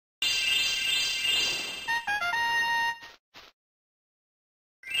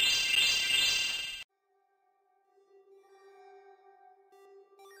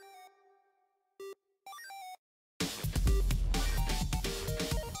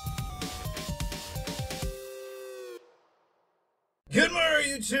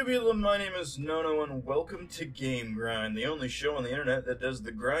there, YouTubula, my name is NoNoNoah, and welcome to Game Grind, the only show on the internet that does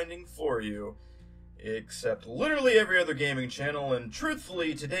the grinding for you. Except literally every other gaming channel, and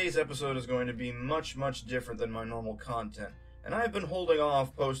truthfully, today's episode is going to be much different than my normal content. And I've been holding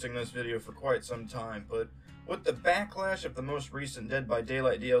off posting this video for quite some time, but with the backlash of the most recent Dead by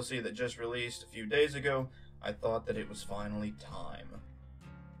Daylight DLC that just released a few days ago, I thought that it was finally time.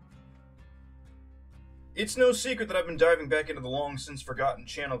 It's no secret that I've been diving back into the long-since-forgotten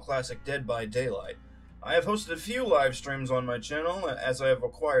channel classic Dead by Daylight. I have hosted a few live streams on my channel, as I have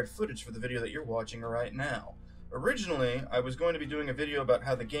acquired footage for the video that you're watching right now. Originally, I was going to be doing a video about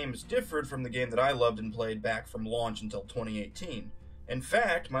how the game is differed from the game that I loved and played back from launch until 2018. In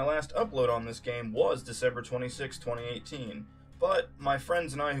fact, my last upload on this game was December 26, 2018. But my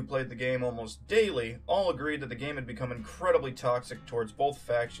friends and I who played the game almost daily all agreed that the game had become incredibly toxic towards both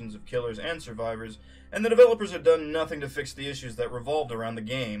factions of killers and survivors, and the developers had done nothing to fix the issues that revolved around the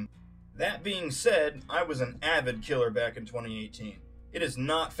game. That being said, I was an avid killer back in 2018. It is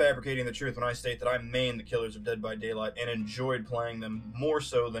not fabricating the truth when I state that I mained the killers of Dead by Daylight and enjoyed playing them more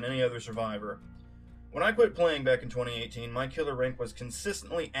so than any other survivor. When I quit playing back in 2018, my killer rank was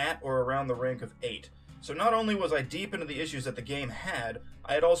consistently at or around the rank of 8. So not only was I deep into the issues that the game had,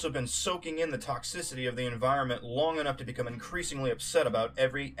 I had also been soaking in the toxicity of the environment long enough to become increasingly upset about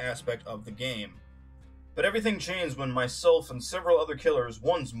every aspect of the game. But everything changed when myself and several other killers,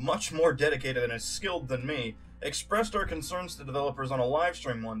 ones much more dedicated and as skilled than me, expressed our concerns to developers on a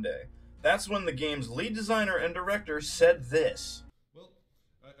livestream one day. That's when the game's lead designer and director said this. Well,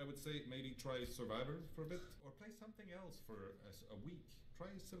 I would say maybe try Survivor for a bit, or play something else for a week. Try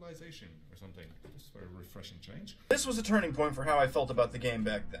Civilization or something, just for a refreshing change. This was a turning point for how I felt about the game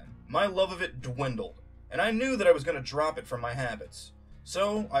back then. My love of it dwindled, and I knew that I was going to drop it from my habits.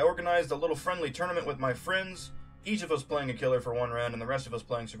 So, I organized a little friendly tournament with my friends, each of us playing a killer for one round and the rest of us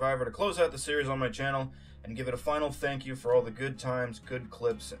playing Survivor, to close out the series on my channel and give it a final thank you for all the good times, good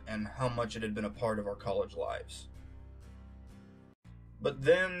clips, and how much it had been a part of our college lives. But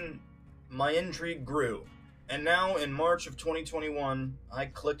then, my intrigue grew. And now, in March of 2021, I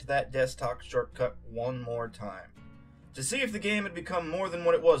clicked that desktop shortcut one more time, to see if the game had become more than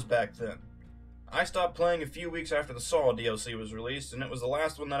what it was back then. I stopped playing a few weeks after the Saw DLC was released, and it was the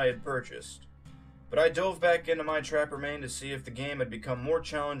last one that I had purchased. But I dove back into my trap remain to see if the game had become more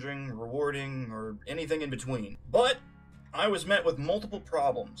challenging, rewarding, or anything in between. But I was met with multiple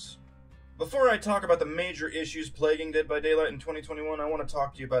problems. Before I talk about the major issues plaguing Dead by Daylight in 2021, I want to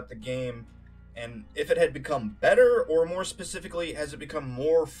talk to you about the game, and if it had become better, or more specifically, has it become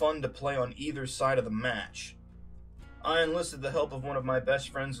more fun to play on either side of the match. I enlisted the help of one of my best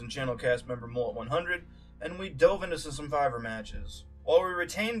friends and channel cast member Mullet100, and we dove into some Survivor matches. While we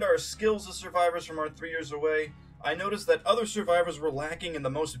retained our skills as survivors from our 3 years away, I noticed that other survivors were lacking in the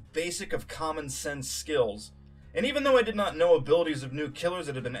most basic of common sense skills. And even though I did not know abilities of new killers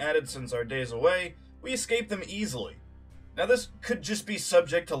that had been added since our days away, we escaped them easily. Now this could just be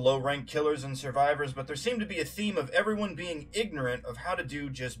subject to low-ranked killers and survivors, but there seemed to be a theme of everyone being ignorant of how to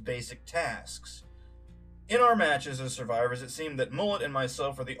do just basic tasks. In our matches as survivors, it seemed that Mullet and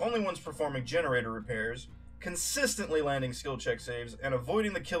myself were the only ones performing generator repairs, consistently landing skill check saves, and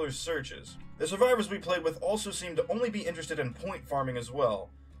avoiding the killer's searches. The survivors we played with also seemed to only be interested in point farming as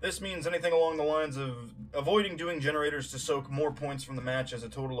well. This means anything along the lines of avoiding doing generators to soak more points from the match as a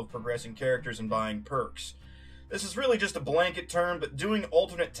total of progressing characters and buying perks. This is really just a blanket term, but doing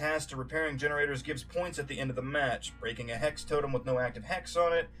alternate tasks to repairing generators gives points at the end of the match, breaking a hex totem with no active hex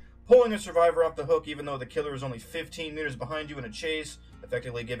on it, pulling a survivor off the hook even though the killer is only 15 meters behind you in a chase,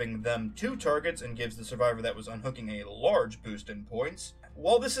 effectively giving them 2 targets and gives the survivor that was unhooking a large boost in points.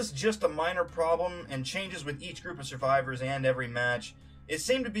 While this is just a minor problem and changes with each group of survivors and every match, it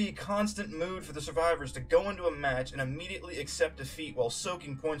seemed to be a constant mood for the survivors to go into a match and immediately accept defeat while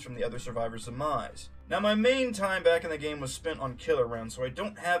soaking points from the other survivors' demise. Now my main time back in the game was spent on killer rounds, so I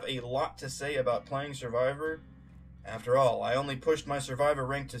don't have a lot to say about playing Survivor. After all, I only pushed my Survivor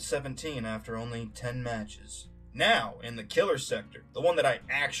rank to 17 after only 10 matches. Now, in the killer sector, the one that I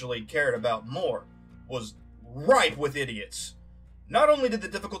actually cared about more, was ripe with idiots. Not only did the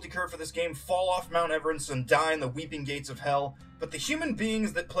difficulty curve for this game fall off Mount Everest and die in the weeping gates of hell, but the human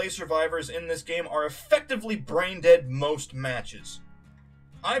beings that play survivors in this game are effectively brain dead most matches.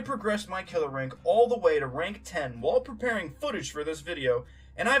 I progressed my killer rank all the way to rank 10 while preparing footage for this video,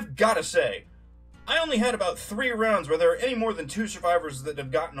 and I've gotta say, I only had about 3 rounds where there are any more than 2 survivors that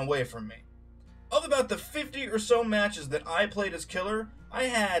have gotten away from me. Of about the 50 or so matches that I played as killer, I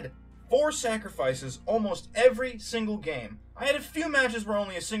had 4 sacrifices almost every single game. I had a few matches where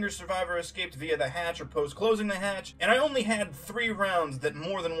only a single survivor escaped via the hatch or post-closing the hatch, and I only had 3 rounds that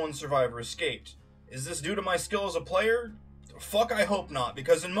more than one survivor escaped. Is this due to my skill as a player? Fuck, I hope not,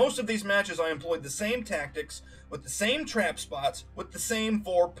 because in most of these matches I employed the same tactics, with the same trap spots, with the same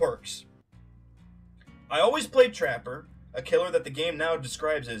 4 perks. I always played Trapper, a killer that the game now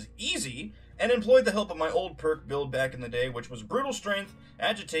describes as easy, and employed the help of my old perk build back in the day, which was Brutal Strength,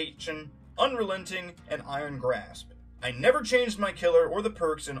 Agitation, Unrelenting, and Iron Grasp. I never changed my killer or the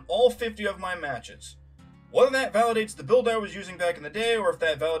perks in all 50 of my matches. Whether that validates the build I was using back in the day, or if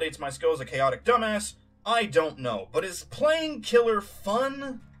that validates my skill as a chaotic dumbass, I don't know. But is playing killer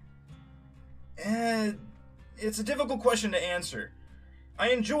fun? It's a difficult question to answer. I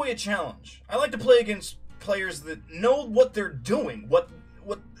enjoy a challenge. I like to play against players that know what they're doing,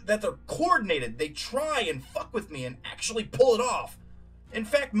 that they're coordinated, they try and fuck with me and actually pull it off. In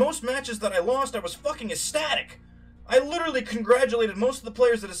fact, most matches that I lost, I was fucking ecstatic. I literally congratulated most of the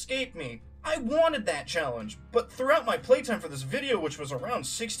players that escaped me. I wanted that challenge, but throughout my playtime for this video, which was around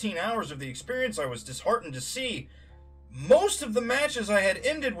 16 hours of the experience, I was disheartened to see most of the matches I had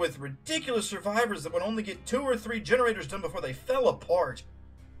ended with ridiculous survivors that would only get 2 or 3 generators done before they fell apart.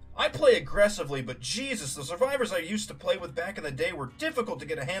 I play aggressively, but Jesus, the survivors I used to play with back in the day were difficult to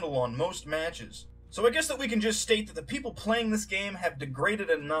get a handle on most matches. So I guess that we can just state that the people playing this game have degraded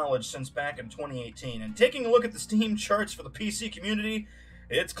in knowledge since back in 2018, and taking a look at the Steam charts for the PC community,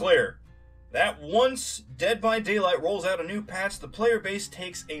 it's clear that once Dead by Daylight rolls out a new patch, the player base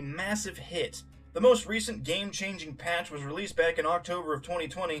takes a massive hit. The most recent game-changing patch was released back in October of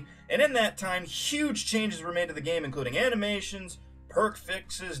 2020, and in that time, huge changes were made to the game, including animations, perk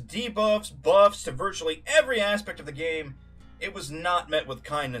fixes, debuffs, buffs to virtually every aspect of the game. It was not met with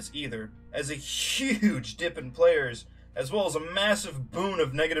kindness either, as a huge dip in players, as well as a massive boon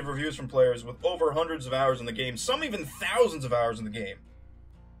of negative reviews from players with over hundreds of hours in the game, some even thousands of hours in the game.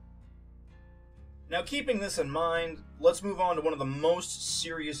 Now, keeping this in mind, let's move on to one of the most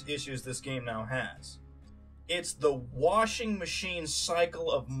serious issues this game now has. It's the washing machine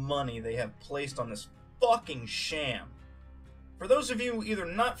cycle of money they have placed on this fucking sham. For those of you either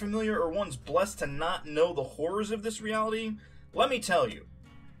not familiar or ones blessed to not know the horrors of this reality, let me tell you,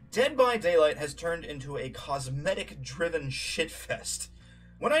 Dead by Daylight has turned into a cosmetic-driven shitfest.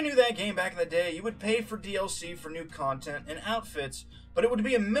 When I knew that game back in the day, you would pay for DLC for new content and outfits, but it would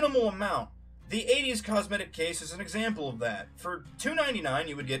be a minimal amount. The 80s cosmetic case is an example of that. For $2.99,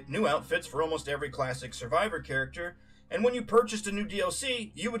 you would get new outfits for almost every classic Survivor character, and when you purchased a new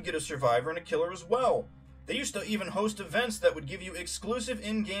DLC, you would get a Survivor and a Killer as well. They used to even host events that would give you exclusive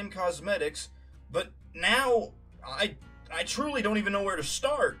in-game cosmetics, but now, I truly don't even know where to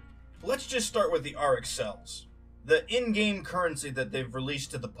start. Let's just start with the RXLs, the in-game currency that they've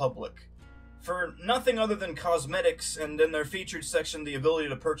released to the public. For nothing other than cosmetics, and in their featured section the ability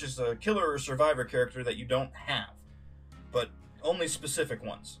to purchase a Killer or Survivor character that you don't have, but only specific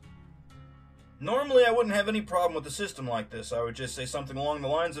ones. Normally, I wouldn't have any problem with a system like this. I would just say something along the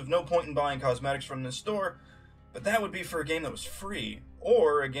lines of no point in buying cosmetics from this store, but that would be for a game that was free,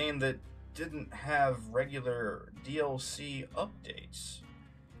 or a game that didn't have regular DLC updates.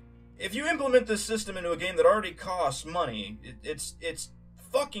 If you implement this system into a game that already costs money, it's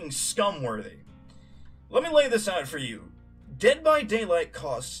fucking scumworthy. Let me lay this out for you. Dead by Daylight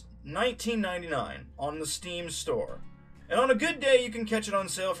costs $19.99 on the Steam store. And on a good day, you can catch it on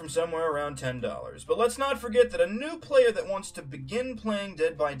sale from somewhere around $10. But let's not forget that a new player that wants to begin playing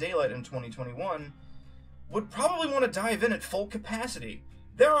Dead by Daylight in 2021 would probably want to dive in at full capacity.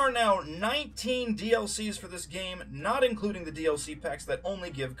 There are now 19 DLCs for this game, not including the DLC packs that only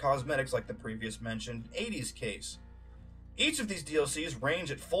give cosmetics like the previous mentioned 80s case. Each of these DLCs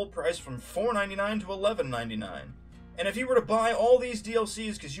range at full price from $4.99 to $11.99. And if you were to buy all these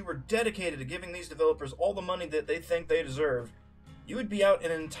DLCs because you were dedicated to giving these developers all the money that they think they deserve, you would be out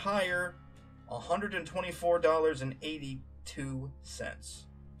an entire $124.82,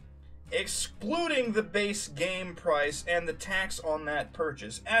 excluding the base game price and the tax on that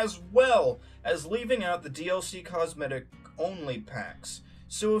purchase, as well as leaving out the DLC cosmetic only packs.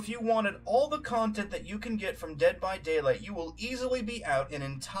 So if you wanted all the content that you can get from Dead by Daylight, you will easily be out an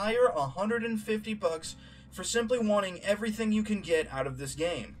entire $150 for simply wanting everything you can get out of this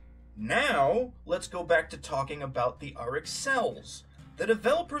game. Now, let's go back to talking about the RXLs, the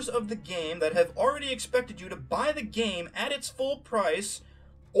developers of the game that have already expected you to buy the game at its full price,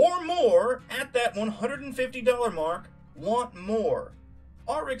 or more, at that $150 mark, want more.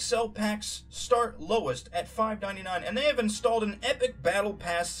 RXL packs start lowest at $5.99, and they have installed an epic battle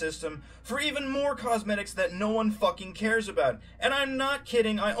pass system for even more cosmetics that no one fucking cares about. And I'm not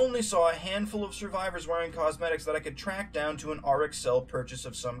kidding, I only saw a handful of survivors wearing cosmetics that I could track down to an RXL purchase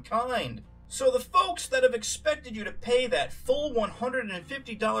of some kind. So the folks that have expected you to pay that full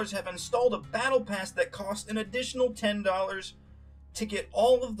 $150 have installed a battle pass that costs an additional $10 to get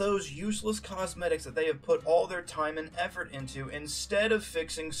all of those useless cosmetics that they have put all their time and effort into, instead of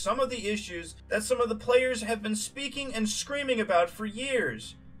fixing some of the issues that some of the players have been speaking and screaming about for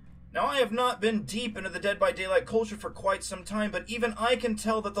years. Now, I have not been deep into the Dead by Daylight culture for quite some time, but even I can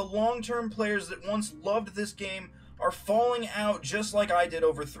tell that the long-term players that once loved this game are falling out just like I did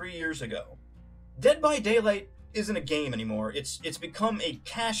over 3 years ago. Dead by Daylight isn't a game anymore. It's become a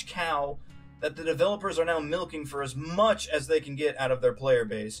cash cow that the developers are now milking for as much as they can get out of their player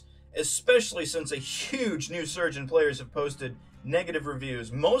base, especially since a huge new surge in players have posted negative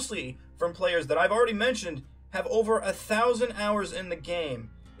reviews, mostly from players that I've already mentioned have over 1,000 hours in the game.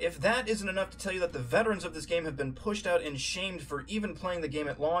 If that isn't enough to tell you that the veterans of this game have been pushed out and shamed for even playing the game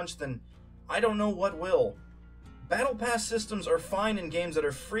at launch, then I don't know what will. Battle Pass systems are fine in games that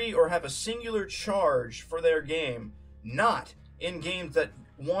are free or have a singular charge for their game, not in games that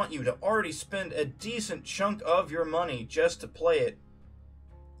want you to already spend a decent chunk of your money just to play it.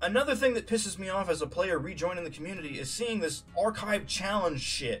 Another thing that pisses me off as a player rejoining the community is seeing this archive challenge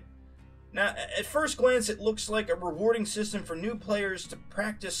shit. Now, at first glance, it looks like a rewarding system for new players to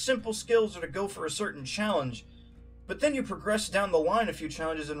practice simple skills or to go for a certain challenge. But then you progress down the line a few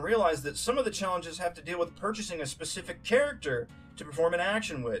challenges and realize that some of the challenges have to deal with purchasing a specific character to perform an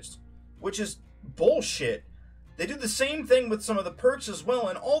action with, which is bullshit. They do the same thing with some of the perks as well,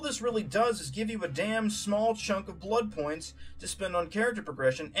 and all this really does is give you a damn small chunk of blood points to spend on character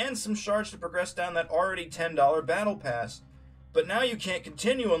progression and some shards to progress down that already $10 battle pass. But now you can't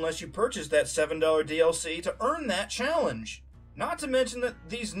continue unless you purchase that $7 DLC to earn that challenge. Not to mention that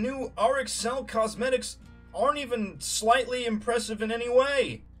these new RXL cosmetics aren't even slightly impressive in any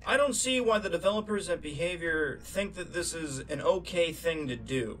way. I don't see why the developers at Behavior think that this is an okay thing to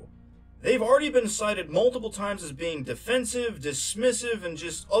do. They've already been cited multiple times as being defensive, dismissive, and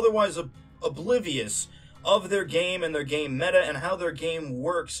just otherwise oblivious of their game and their game meta and how their game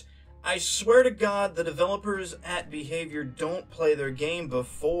works. I swear to God, the developers at Behavior don't play their game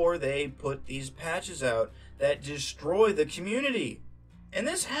before they put these patches out that destroy the community. And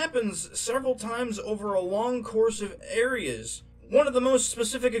this happens several times over a long course of areas. One of the most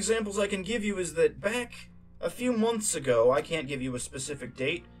specific examples I can give you is that back a few months ago, I can't give you a specific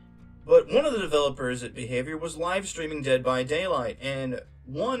date, but one of the developers at Behavior was live streaming Dead by Daylight, and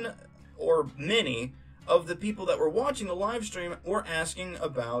one or many of the people that were watching the live stream were asking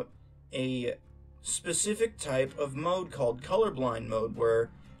about a specific type of mode called colorblind mode,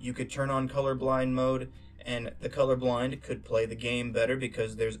 where you could turn on colorblind mode and the colorblind could play the game better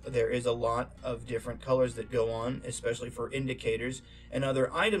because there is a lot of different colors that go on, especially for indicators and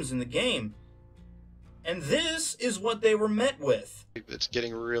other items in the game. And this is what they were met with. It's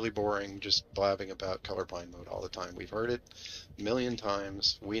getting really boring just blabbing about colorblind mode all the time. We've heard it a million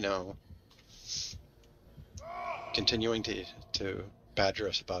times. We know. Continuing to badger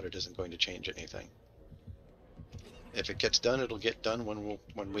us about it isn't going to change anything. If it gets done, it'll get done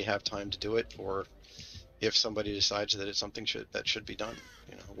when we have time to do it, or if somebody decides that it's something that should be done.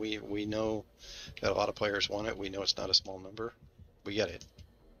 You know, we know that a lot of players want it. We know it's not a small number. We get it.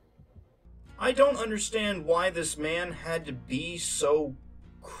 I don't understand why this man had to be so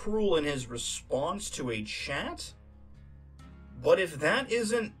cruel in his response to a chat. But if that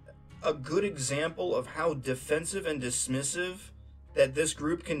isn't a good example of how defensive and dismissive that this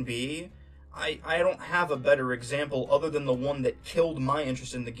group can be, I don't have a better example other than the one that killed my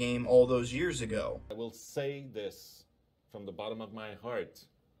interest in the game all those years ago. I will say this from the bottom of my heart,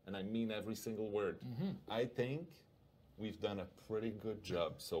 and I mean every single word. I think we've done a pretty good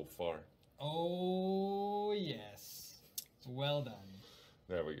job so far. Oh, yes. Well done.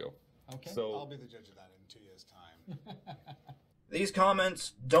 There we go. Okay. So I'll be the judge of that in 2 years' time. These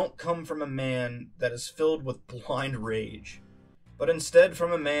comments don't come from a man that is filled with blind rage, but instead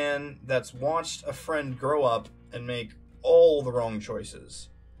from a man that's watched a friend grow up and make all the wrong choices.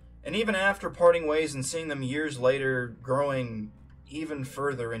 And even after parting ways and seeing them years later growing even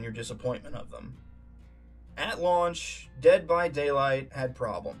further in your disappointment of them. At launch, Dead by Daylight had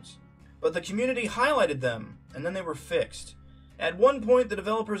problems, but the community highlighted them, and then they were fixed. At one point, the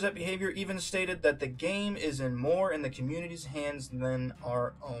developers at Behavior even stated that the game is more in the community's hands than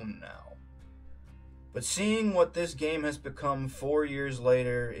our own now. But seeing what this game has become 4 years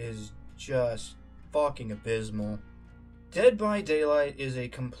later is just fucking abysmal. Dead by Daylight is a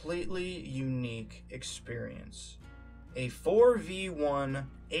completely unique experience. A 4v1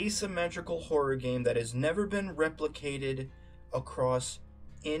 asymmetrical horror game that has never been replicated across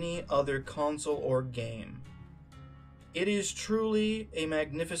any other console or game. It is truly a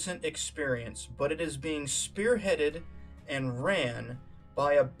magnificent experience, but it is being spearheaded and ran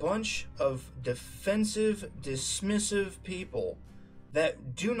by a bunch of defensive, dismissive people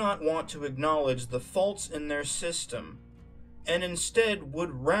that do not want to acknowledge the faults in their system, and instead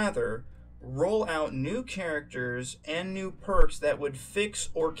would rather roll out new characters and new perks that would fix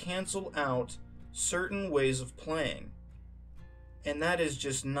or cancel out certain ways of playing. And that is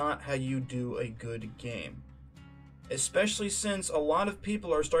just not how you do a good game. Especially since a lot of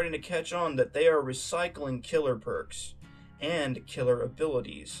people are starting to catch on that they are recycling killer perks and killer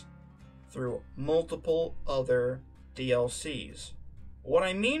abilities through multiple other DLCs. What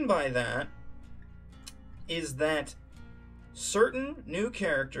I mean by that is that certain new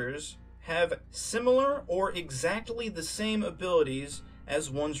characters have similar or exactly the same abilities as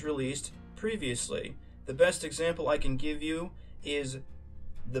ones released previously. The best example I can give you is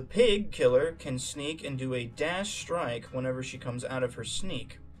the pig killer can sneak and do a dash strike whenever she comes out of her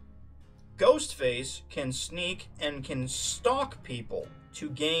sneak. Ghostface can sneak and can stalk people to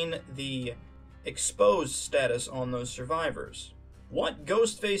gain the exposed status on those survivors. What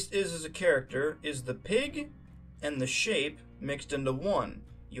Ghostface is as a character is the pig and the shape mixed into one.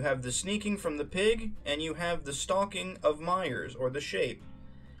 You have the sneaking from the pig, and you have the stalking of Myers, or the shape,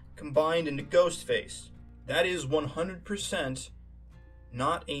 combined into Ghostface. That is 100%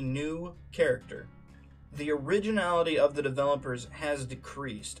 not a new character. The originality of the developers has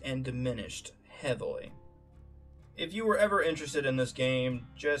decreased and diminished heavily. If you were ever interested in this game,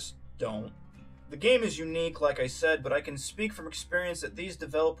 just don't. The game is unique, like I said, but I can speak from experience that these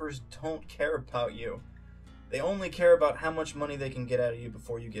developers don't care about you. They only care about how much money they can get out of you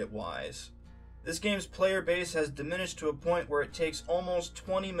before you get wise. This game's player base has diminished to a point where it takes almost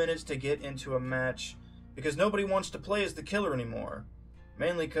 20 minutes to get into a match because nobody wants to play as the killer anymore.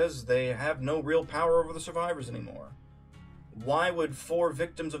 Mainly because they have no real power over the survivors anymore. Why would 4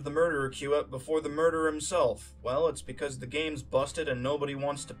 victims of the murderer queue up before the murderer himself? Well, it's because the game's busted and nobody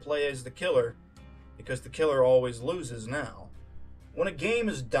wants to play as the killer, because the killer always loses now. When a game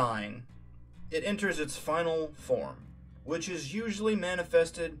is dying, it enters its final form, which is usually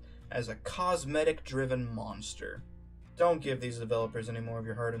manifested as a cosmetic-driven monster. Don't give these developers any more of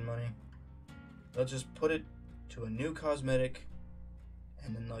your hard-earned money. They'll just put it to a new cosmetic,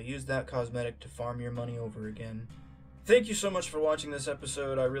 and then they'll use that cosmetic to farm your money over again. Thank you so much for watching this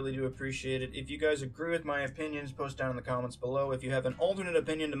episode. I really do appreciate it. If you guys agree with my opinions, post down in the comments below. If you have an alternate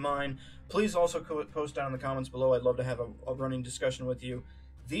opinion to mine, please also post down in the comments below. I'd love to have a running discussion with you.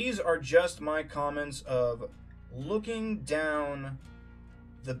 These are just my comments of looking down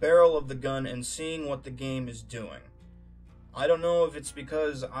the barrel of the gun and seeing what the game is doing. I don't know if it's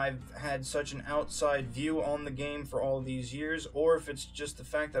because I've had such an outside view on the game for all these years, or if it's just the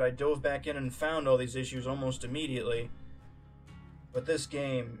fact that I dove back in and found all these issues almost immediately. But this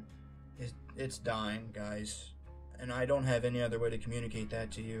game, it's dying, guys. And I don't have any other way to communicate that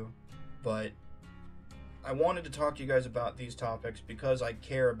to you. But I wanted to talk to you guys about these topics because I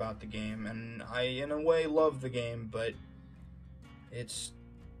care about the game, and I, in a way, love the game, but it's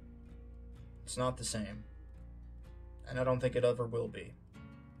not the same. And I don't think it ever will be.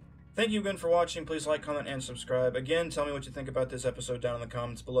 Thank you again for watching. Please like, comment, and subscribe. Again, tell me what you think about this episode down in the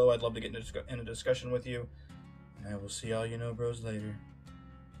comments below. I'd love to get in a discussion with you. And I will see all you know bros later.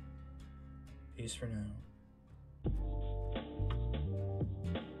 Peace for now.